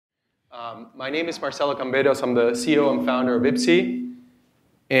My name is Marcelo Cambreros. I'm the CEO and founder of IPSY.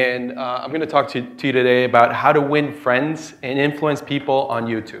 And I'm going to talk to you today about how to win friends and influence people on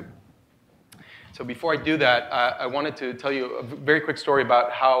YouTube. So before I do that, I wanted to tell you a very quick story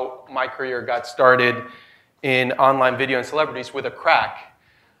about how my career got started in online video and celebrities with a crack.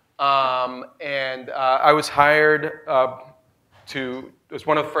 I was hired was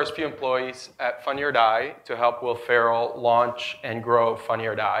one of the first few employees at Funny or Die to help Will Ferrell launch and grow Funny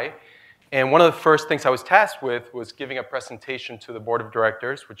or Die. And one of the first things I was tasked with was giving a presentation to the board of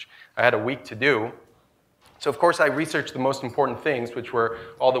directors, which I had a week to do. So of course I researched the most important things, which were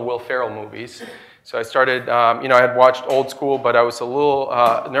all the Will Ferrell movies. So I started, I had watched Old School, but I was a little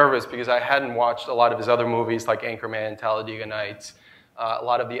nervous because I hadn't watched a lot of his other movies like Anchorman, Talladega Nights, a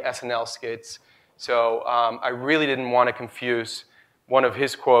lot of the SNL skits. So I really didn't want to confuse one of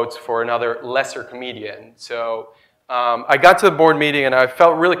his quotes for another lesser comedian. So I got to the board meeting and I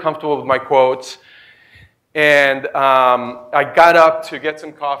felt really comfortable with my quotes. And I got up to get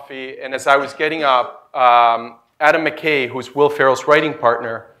some coffee, and as I was getting up, Adam McKay, who's Will Ferrell's writing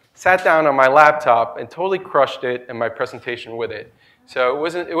partner, sat down on my laptop and totally crushed it and my presentation with it. So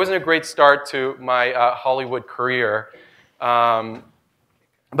it wasn't a great start to my Hollywood career.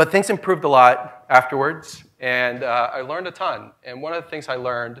 But things improved a lot afterwards, and I learned a ton. And one of the things I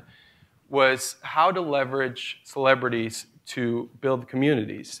learned was how to leverage celebrities to build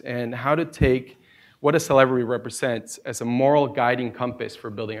communities and how to take what a celebrity represents as a moral guiding compass for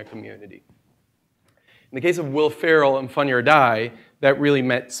building a community. In the case of Will Ferrell and Funny or Die, that really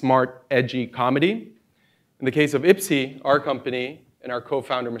meant smart, edgy comedy. In the case of IPSY, our company, and our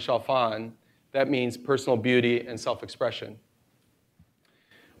co-founder, Michelle Phan, that means personal beauty and self-expression.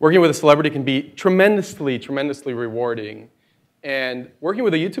 Working with a celebrity can be tremendously, tremendously rewarding. And working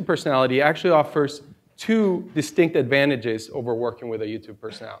with a YouTube personality actually offers two distinct advantages over working with a YouTube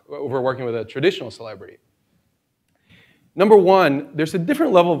personality, over working with a traditional celebrity. Number one, there's a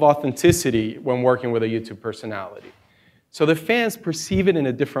different level of authenticity when working with a YouTube personality. So the fans perceive it in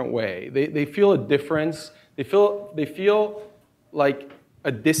a different way. They feel a difference. They feel like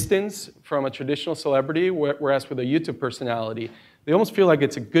a distance from a traditional celebrity, whereas with a YouTube personality, they almost feel like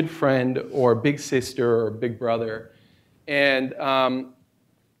it's a good friend or a big sister or a big brother. And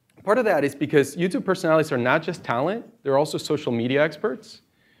part of that is because YouTube personalities are not just talent, they're also social media experts.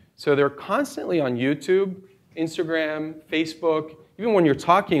 So they're constantly on YouTube, Instagram, Facebook. Even when you're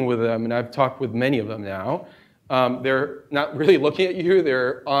talking with them, and I've talked with many of them now, they're not really looking at you,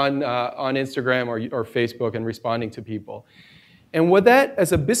 they're on Instagram or Facebook and responding to people. And what that,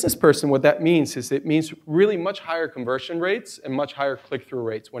 as a business person, what that means is it means really much higher conversion rates and much higher click-through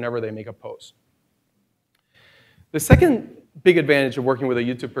rates whenever they make a post. The second big advantage of working with a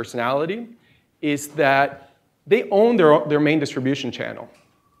YouTube personality is that they own their main distribution channel.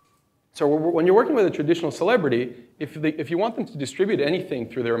 So when you're working with a traditional celebrity, if you want them to distribute anything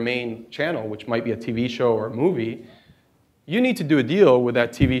through their main channel, which might be a TV show or a movie, you need to do a deal with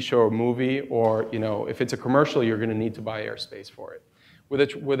that TV show or movie, or if it's a commercial, you're going to need to buy airspace for it. With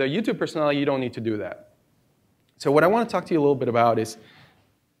a YouTube personality, you don't need to do that. So what I want to talk to you a little bit about is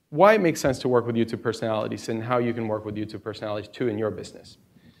why it makes sense to work with YouTube personalities and how you can work with YouTube personalities too in your business.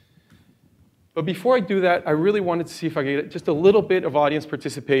 But before I do that, I really wanted to see if I could get just a little bit of audience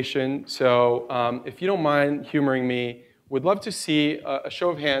participation. So if you don't mind humoring me, would love to see a show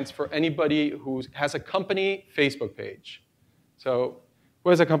of hands for anybody who has a company Facebook page. So who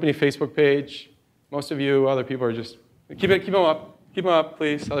has a company Facebook page? Most of you, other people are just, keep them up,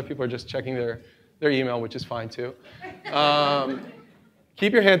 please. Other people are just checking their email, which is fine too.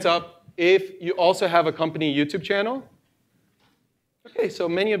 Keep your hands up if you also have a company YouTube channel. Okay, so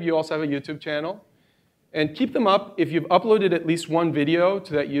many of you also have a YouTube channel. And keep them up if you've uploaded at least one video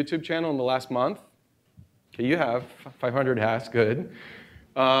to that YouTube channel in the last month. Okay, you have 500 has, good.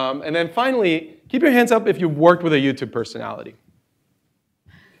 And then finally, keep your hands up if you've worked with a YouTube personality.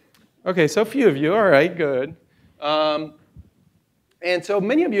 Okay, so a few of you, all right, good. And so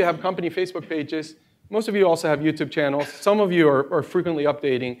many of you have company Facebook pages. Most of you also have YouTube channels. Some of you are frequently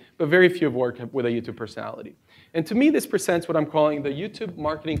updating, but very few have worked with a YouTube personality. And to me, this presents what I'm calling the YouTube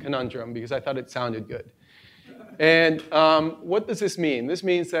marketing conundrum, because I thought it sounded good. And what does this mean? This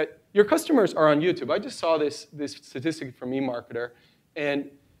means that your customers are on YouTube. I just saw this statistic from eMarketer,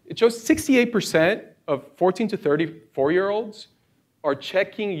 and it shows 68% of 14 to 34-year-olds are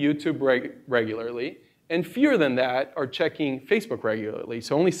checking YouTube regularly, and fewer than that are checking Facebook regularly.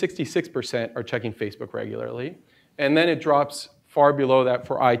 So only 66% are checking Facebook regularly. And then it drops far below that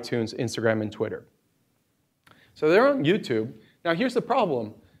for iTunes, Instagram, and Twitter. So they're on YouTube. Now here's the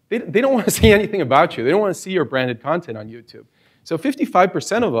problem. They don't want to see anything about you. They don't want to see your branded content on YouTube. So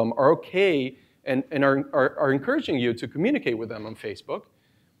 55% of them are okay and are encouraging you to communicate with them on Facebook,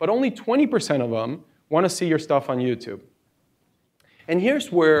 but only 20% of them want to see your stuff on YouTube. And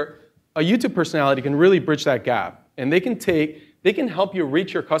here's where a YouTube personality can really bridge that gap. And they can help you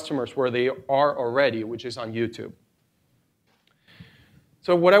reach your customers where they are already, which is on YouTube.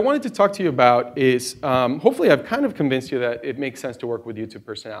 So what I wanted to talk to you about is, hopefully I've kind of convinced you that it makes sense to work with YouTube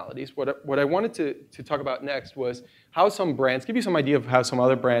personalities. What I wanted to talk about next was how some brands, give you some idea of how some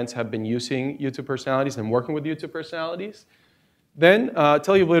other brands have been using YouTube personalities and working with YouTube personalities. Then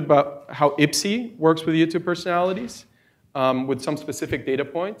tell you a little bit about how IPSY works with YouTube personalities with some specific data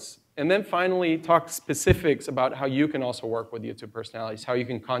points. And then finally talk specifics about how you can also work with YouTube personalities, how you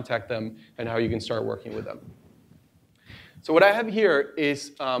can contact them, and how you can start working with them. So what I have here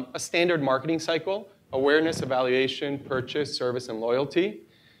is a standard marketing cycle: awareness, evaluation, purchase, service, and loyalty.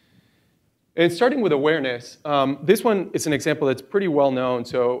 And starting with awareness, this one is an example that's pretty well known,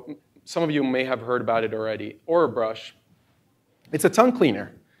 so some of you may have heard about it already. OraBrush. It's a tongue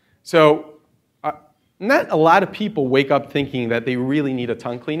cleaner. So not a lot of people wake up thinking that they really need a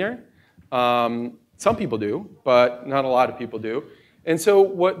tongue cleaner. Some people do, but not a lot of people do. And so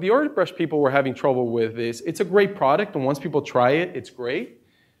what the OraBrush people were having trouble with is, it's a great product, and once people try it, it's great.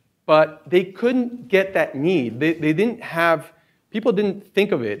 But they couldn't get that need. They didn't have, people didn't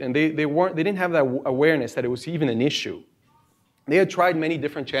think of it, and they didn't have that awareness that it was even an issue. They had tried many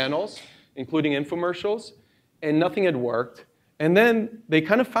different channels, including infomercials, and nothing had worked. And then they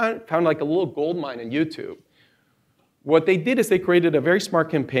kind of found like a little gold mine in YouTube. What they did is they created a very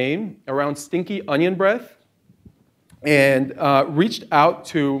smart campaign around stinky onion breath, and reached out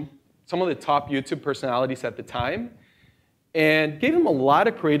to some of the top YouTube personalities at the time and gave them a lot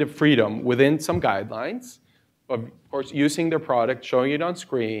of creative freedom within some guidelines, of course using their product, showing it on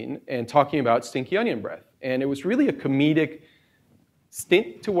screen, and talking about stinky onion breath. And it was really a comedic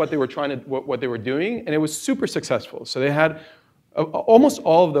stint to what they were what they were doing, and it was super successful. So they had almost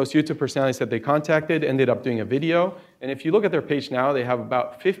all of those YouTube personalities that they contacted ended up doing a video. And if you look at their page now, they have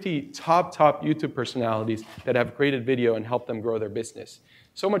about 50 top YouTube personalities that have created video and helped them grow their business.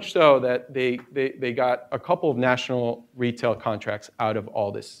 So much so that they got a couple of national retail contracts out of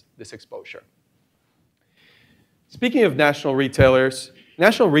all this exposure. Speaking of national retailers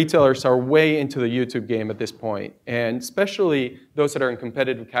are way into the YouTube game at this point, and especially those that are in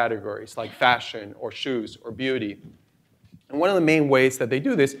competitive categories like fashion or shoes or beauty. And one of the main ways that they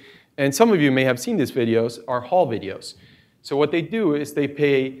do this, and some of you may have seen these videos, are haul videos. So what they do is they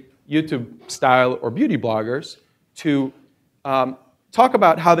pay YouTube style or beauty bloggers to talk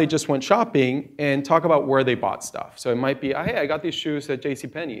about how they just went shopping and talk about where they bought stuff. So it might be, hey, I got these shoes at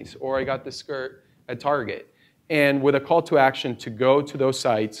JCPenney's, or I got this skirt at Target, and with a call to action to go to those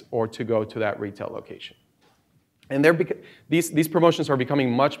sites or to go to that retail location. And these promotions are becoming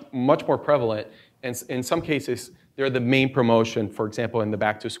much more prevalent, and in some cases, they're the main promotion, for example, in the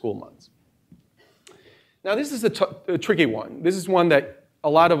back-to-school months. Now, this is a tricky one. This is one that a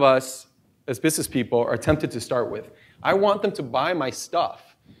lot of us, as business people, are tempted to start with. I want them to buy my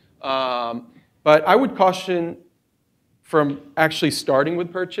stuff. But I would caution from actually starting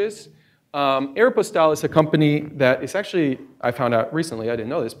with purchase. Aeropostale is a company that is actually, I found out recently, I didn't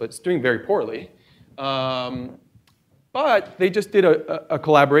know this, but it's doing very poorly. But they just did a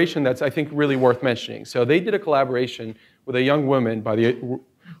collaboration that's, I think, really worth mentioning. So they did a collaboration with a young woman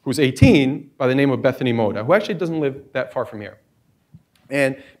who's 18 by the name of Bethany Moda, who actually doesn't live that far from here.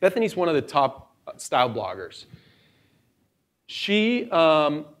 And Bethany's one of the top style bloggers. She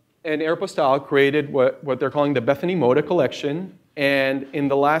and Aeropostale created what they're calling the Bethany Moda collection. And in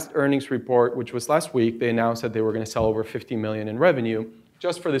the last earnings report, which was last week, they announced that they were going to sell over $50 million in revenue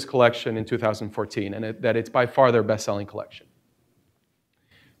just for this collection in 2014, and that it's by far their best-selling collection.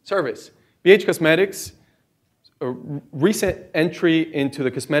 Service. BH Cosmetics, a recent entry into the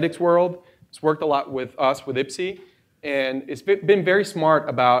cosmetics world. It's worked a lot with us, with IPSY, and it's been very smart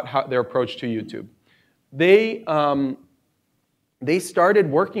about their approach to YouTube. They started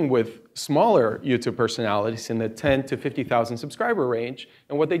working with smaller YouTube personalities in the 10 to 50,000 subscriber range.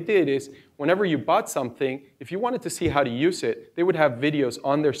 And what they did is, whenever you bought something, if you wanted to see how to use it, they would have videos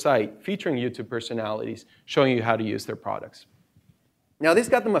on their site featuring YouTube personalities showing you how to use their products. Now, this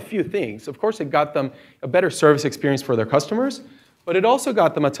got them a few things. Of course, it got them a better service experience for their customers, but it also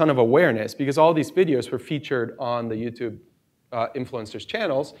got them a ton of awareness because all these videos were featured on the YouTube influencers'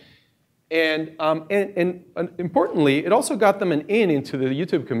 channels. And importantly, it also got them an in into the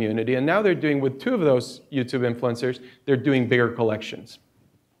YouTube community. And now they're doing, with 2 of those YouTube influencers, they're doing bigger collections.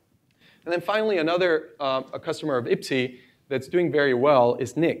 And then finally, another a customer of IPSY that's doing very well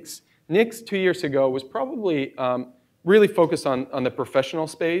is NYX. NYX 2 years ago was probably really focused on the professional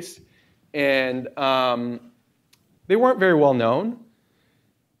space, and they weren't very well known.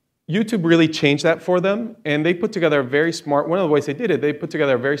 YouTube really changed that for them, and they put together a very smart, one of the ways they did it, they put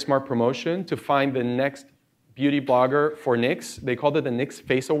together a very smart promotion to find the next beauty blogger for NYX. They called it the NYX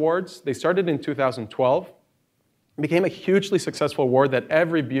Face Awards. They started in 2012. It became a hugely successful award that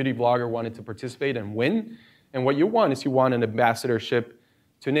every beauty blogger wanted to participate and win. And what you want is you want an ambassadorship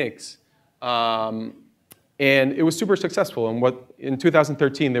to NYX. And it was super successful. And in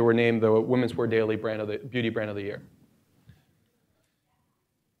 2013, they were named the Women's Wear Daily Beauty Brand of the Year.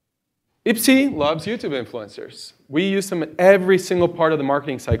 IPSY loves YouTube influencers. We use them in every single part of the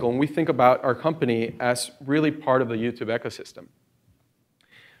marketing cycle, and we think about our company as really part of the YouTube ecosystem.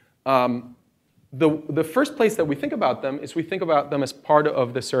 The first place that we think about them is we think about them as part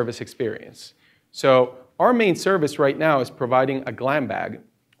of the service experience. So our main service right now is providing a glam bag,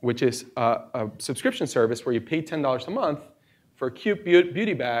 which is a subscription service where you pay $10 a month for a cute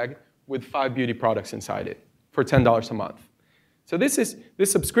beauty bag with 5 beauty products inside it for $10 a month. So this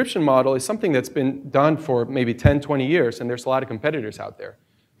subscription model is something that's been done for maybe 10, 20 years, and there's a lot of competitors out there.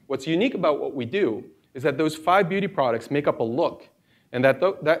 What's unique about what we do is that those 5 beauty products make up a look, and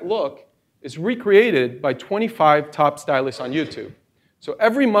that look is recreated by 25 top stylists on YouTube. So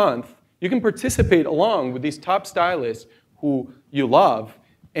every month, you can participate along with these top stylists who you love,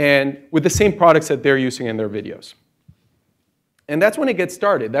 and with the same products that they're using in their videos. And that's when it gets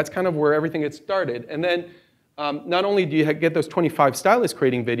started. That's kind of where everything gets started. And then not only do you get those 25 stylists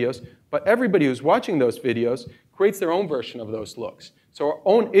creating videos, but everybody who's watching those videos creates their own version of those looks. So our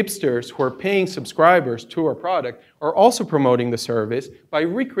own IPsters who are paying subscribers to our product are also promoting the service by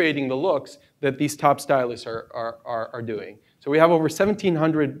recreating the looks that these top stylists are doing. So we have over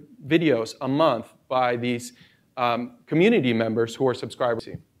 1,700 videos a month by these community members who are subscribers.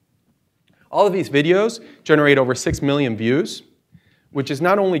 All of these videos generate over 6 million views, which is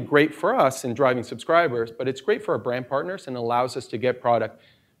not only great for us in driving subscribers, but it's great for our brand partners and allows us to get product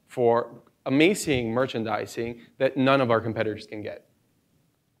for amazing merchandising that none of our competitors can get.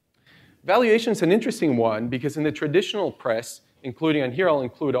 Valuation is an interesting one because in the traditional press, including, and here I'll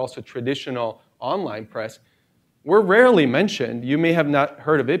include also traditional online press, we're rarely mentioned. You may have not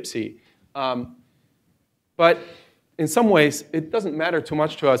heard of IPSY. But in some ways, it doesn't matter too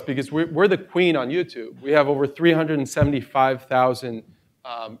much to us because we're the queen on YouTube. We have over 375,000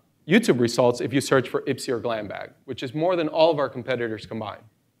 YouTube results if you search for IPSY or Glam Bag, which is more than all of our competitors combined.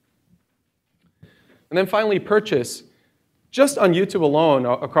 And then finally, purchase. Just on YouTube alone,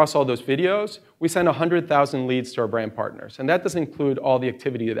 across all those videos, we send 100,000 leads to our brand partners. And that doesn't include all the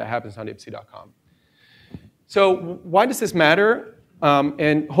activity that happens on IPSY.com. So why does this matter?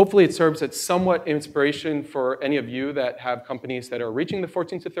 And hopefully it serves as somewhat inspiration for any of you that have companies that are reaching the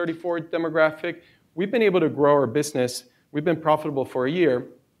 14 to 34 demographic. We've been able to grow our business. We've been profitable for a year,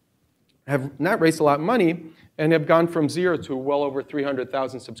 have not raised a lot of money, and have gone from 0 to well over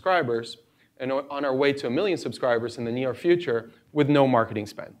 300,000 subscribers, and on our way to 1 million subscribers in the near future with no marketing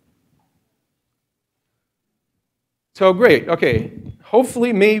spend. So great, okay.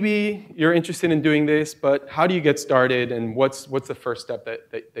 Hopefully, maybe you're interested in doing this, but how do you get started, and what's the first step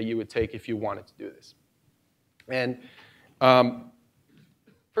that you would take if you wanted to do this? And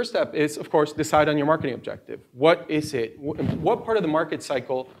first step is, of course, decide on your marketing objective. What is it? What part of the marketing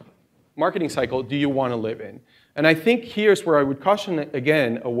cycle do you want to live in? And I think here's where I would caution,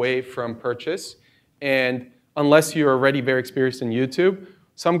 again, away from purchase. And unless you're already very experienced in YouTube,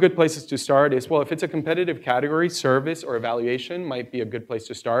 some good places to start is, well, if it's a competitive category, service or evaluation might be a good place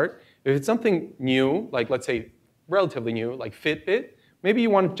to start. If it's something new, like let's say relatively new, like Fitbit, maybe you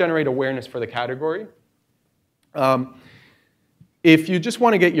want to generate awareness for the category. If you just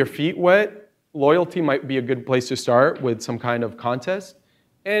want to get your feet wet, loyalty might be a good place to start with some kind of contest.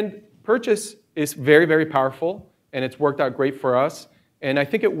 And purchase is very, very powerful, and it's worked out great for us. And I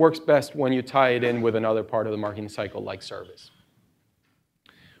think it works best when you tie it in with another part of the marketing cycle, like service.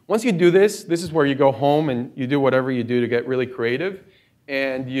 Once you do this, this is where you go home and you do whatever you do to get really creative,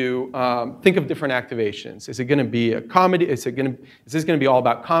 and you think of different activations. Is it going to be a comedy? Is this going to be all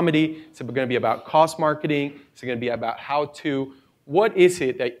about comedy? Is it going to be about cost marketing? Is it going to be about how to? What is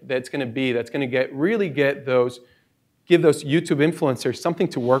it that's going to be that's going to give those YouTube influencers something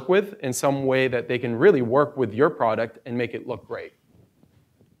to work with in some way that they can really work with your product and make it look great?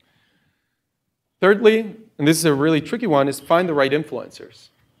 Thirdly, and this is a really tricky one, is find the right influencers.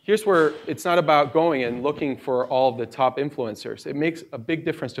 Here's where it's not about going and looking for all of the top influencers. It makes a big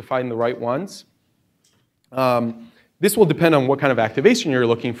difference to find the right ones. This will depend on what kind of activation you're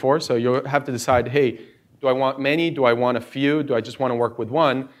looking for. So you'll have to decide, hey, do I want many? Do I want a few? Do I just want to work with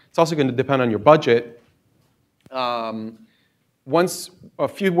one? It's also going to depend on your budget. A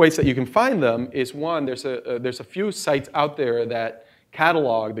few ways that you can find them is one, there's a few sites out there that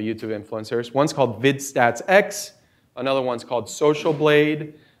catalog the YouTube influencers. One's called VidStatsX, another one's called Social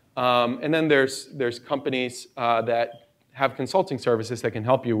Blade, and then there's companies that have consulting services that can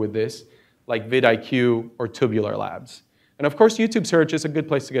help you with this, like vidIQ or Tubular Labs. And of course, YouTube search is a good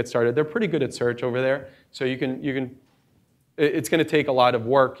place to get started. They're pretty good at search over there, so it's going to take a lot of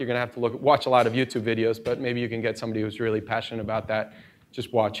work. You're going to have to watch a lot of YouTube videos, but maybe you can get somebody who's really passionate about that,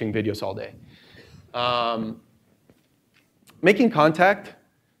 just watching videos all day. Making contact.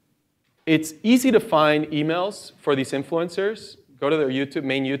 It's easy to find emails for these influencers. Go to their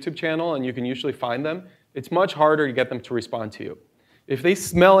main YouTube channel, and you can usually find them. It's much harder to get them to respond to you. If they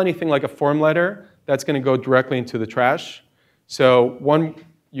smell anything like a form letter, that's going to go directly into the trash. So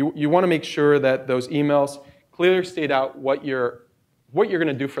you want to make sure that those emails clearly state out what you're going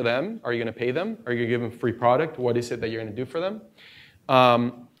to do for them. Are you going to pay them? Are you going to give them a free product? What is it that you're going to do for them?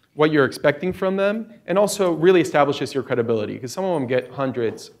 What you're expecting from them, and also really establishes your credibility, because some of them get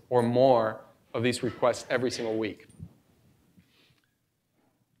hundreds or more of these requests every single week.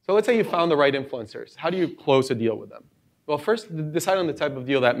 So let's say you found the right influencers. How do you close a deal with them? Well, first, decide on the type of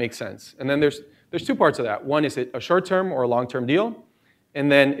deal that makes sense. And then there's two parts of that. One, is it a short-term or a long-term deal?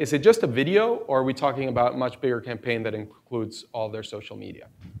 And then, is it just a video, or are we talking about a much bigger campaign that includes all their social media,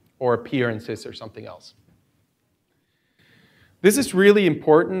 or appearances or something else? This is really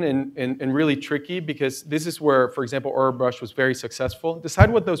important and really tricky, because this is where, for example, Airbrush was very successful.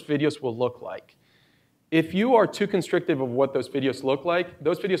 Decide what those videos will look like. If you are too constrictive of what those videos look like,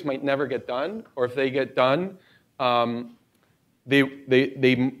 those videos might never get done, or if they get done,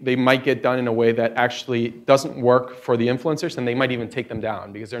 they might get done in a way that actually doesn't work for the influencers, and they might even take them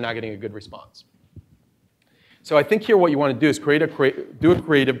down because they're not getting a good response. So I think here what you want to do is do a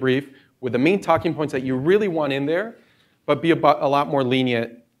creative brief with the main talking points that you really want in there, but be a lot more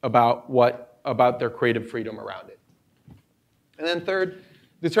lenient about their creative freedom around it. And then third,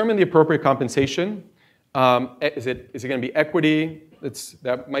 determine the appropriate compensation. Is it going to be equity?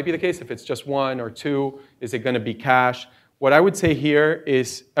 That might be the case if it's just one or two. Is it going to be cash? What I would say here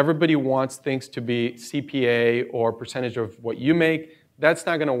is everybody wants things to be CPA or percentage of what you make. That's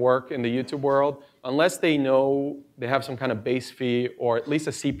not going to work in the YouTube world unless they know they have some kind of base fee or at least a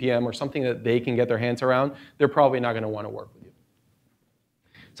CPM or something that they can get their hands around. They're probably not going to want to work with you.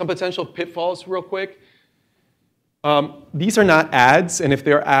 Some potential pitfalls real quick. These are not ads, and if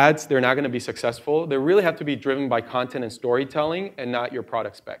they're ads, they're not going to be successful. They really have to be driven by content and storytelling and not your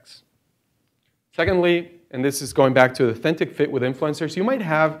product specs. Secondly, and this is going back to the authentic fit with influencers, you might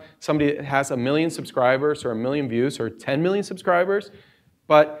have somebody that has 1 million subscribers or 1 million views or 10 million subscribers,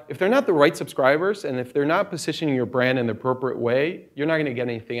 but if they're not the right subscribers and if they're not positioning your brand in the appropriate way, you're not going to get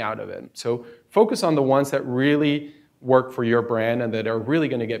anything out of it. So focus on the ones that really work for your brand and that are really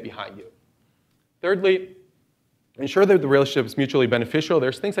going to get behind you. Thirdly, ensure that the relationship is mutually beneficial.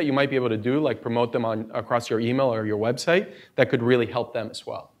 There's things that you might be able to do, like promote them across your email or your website, that could really help them as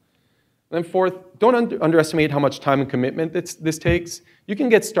well. And then fourth, don't underestimate how much time and commitment this takes. You can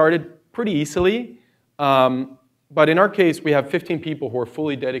get started pretty easily, but in our case, we have 15 people who are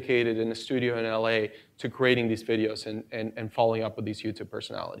fully dedicated in a studio in LA to creating these videos and following up with these YouTube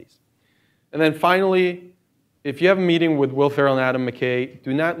personalities. And then finally, if you have a meeting with Will Ferrell and Adam McKay,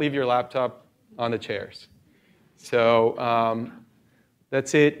 do not leave your laptop on the chairs. So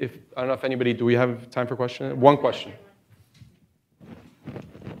that's it. I don't know if anybody, do we have time for questions? One question.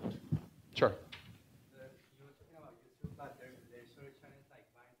 Sure. You were talking about YouTube, but there's sort of channels like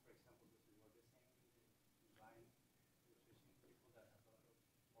Vine, for example, does it work the same in Vine? People that have a lot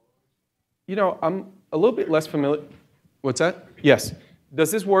of followers? You know, I'm a little bit less familiar. What's that? Yes.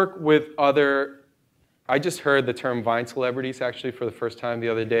 Does this work with other? I just heard the term Vine celebrities actually for the first time the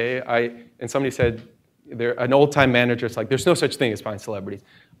other day. And somebody said, an old-time manager is like, there's no such thing as Vine celebrities.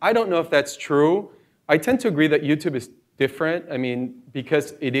 I don't know if that's true. I tend to agree that YouTube is different. I mean,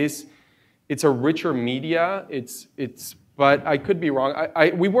 because it's a richer media. But I could be wrong.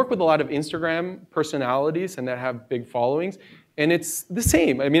 We work with a lot of Instagram personalities and that have big followings. And it's the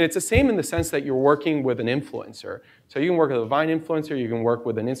same. I mean, it's the same in the sense that you're working with an influencer. So you can work with a Vine influencer. You can work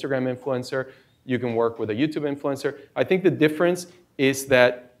with an Instagram influencer. You can work with a YouTube influencer. I think the difference is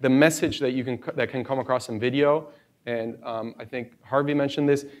that the message that can come across in video, and I think Harvey mentioned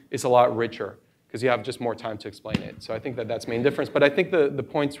this, is a lot richer because you have just more time to explain it. So I think that's the main difference. But I think the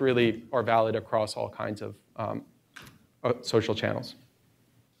points really are valid across all kinds of social channels.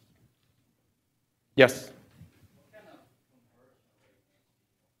 Yes?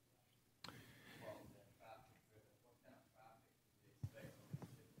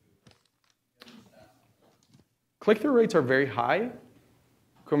 Click-through rates are very high.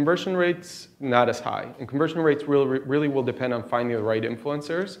 Conversion rates, not as high. And conversion rates really will depend on finding the right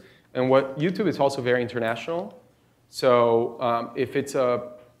influencers. And what YouTube is also very international. So if it's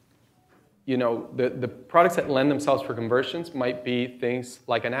a, the products that lend themselves for conversions might be things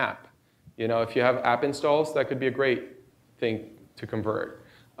like an app. If you have app installs, that could be a great thing to convert.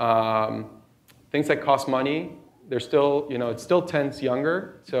 Things that cost money, they're still, it still tends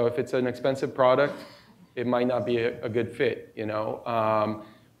younger. So if it's an expensive product, it might not be a good fit.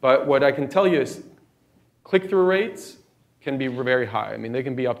 But what I can tell you is click-through rates can be very high. I mean, they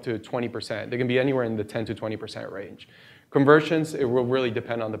can be up to 20%. They can be anywhere in the 10 to 20% range. Conversions, it will really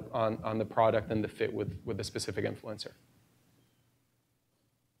depend on the product and the fit with the specific influencer.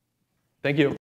 Thank you.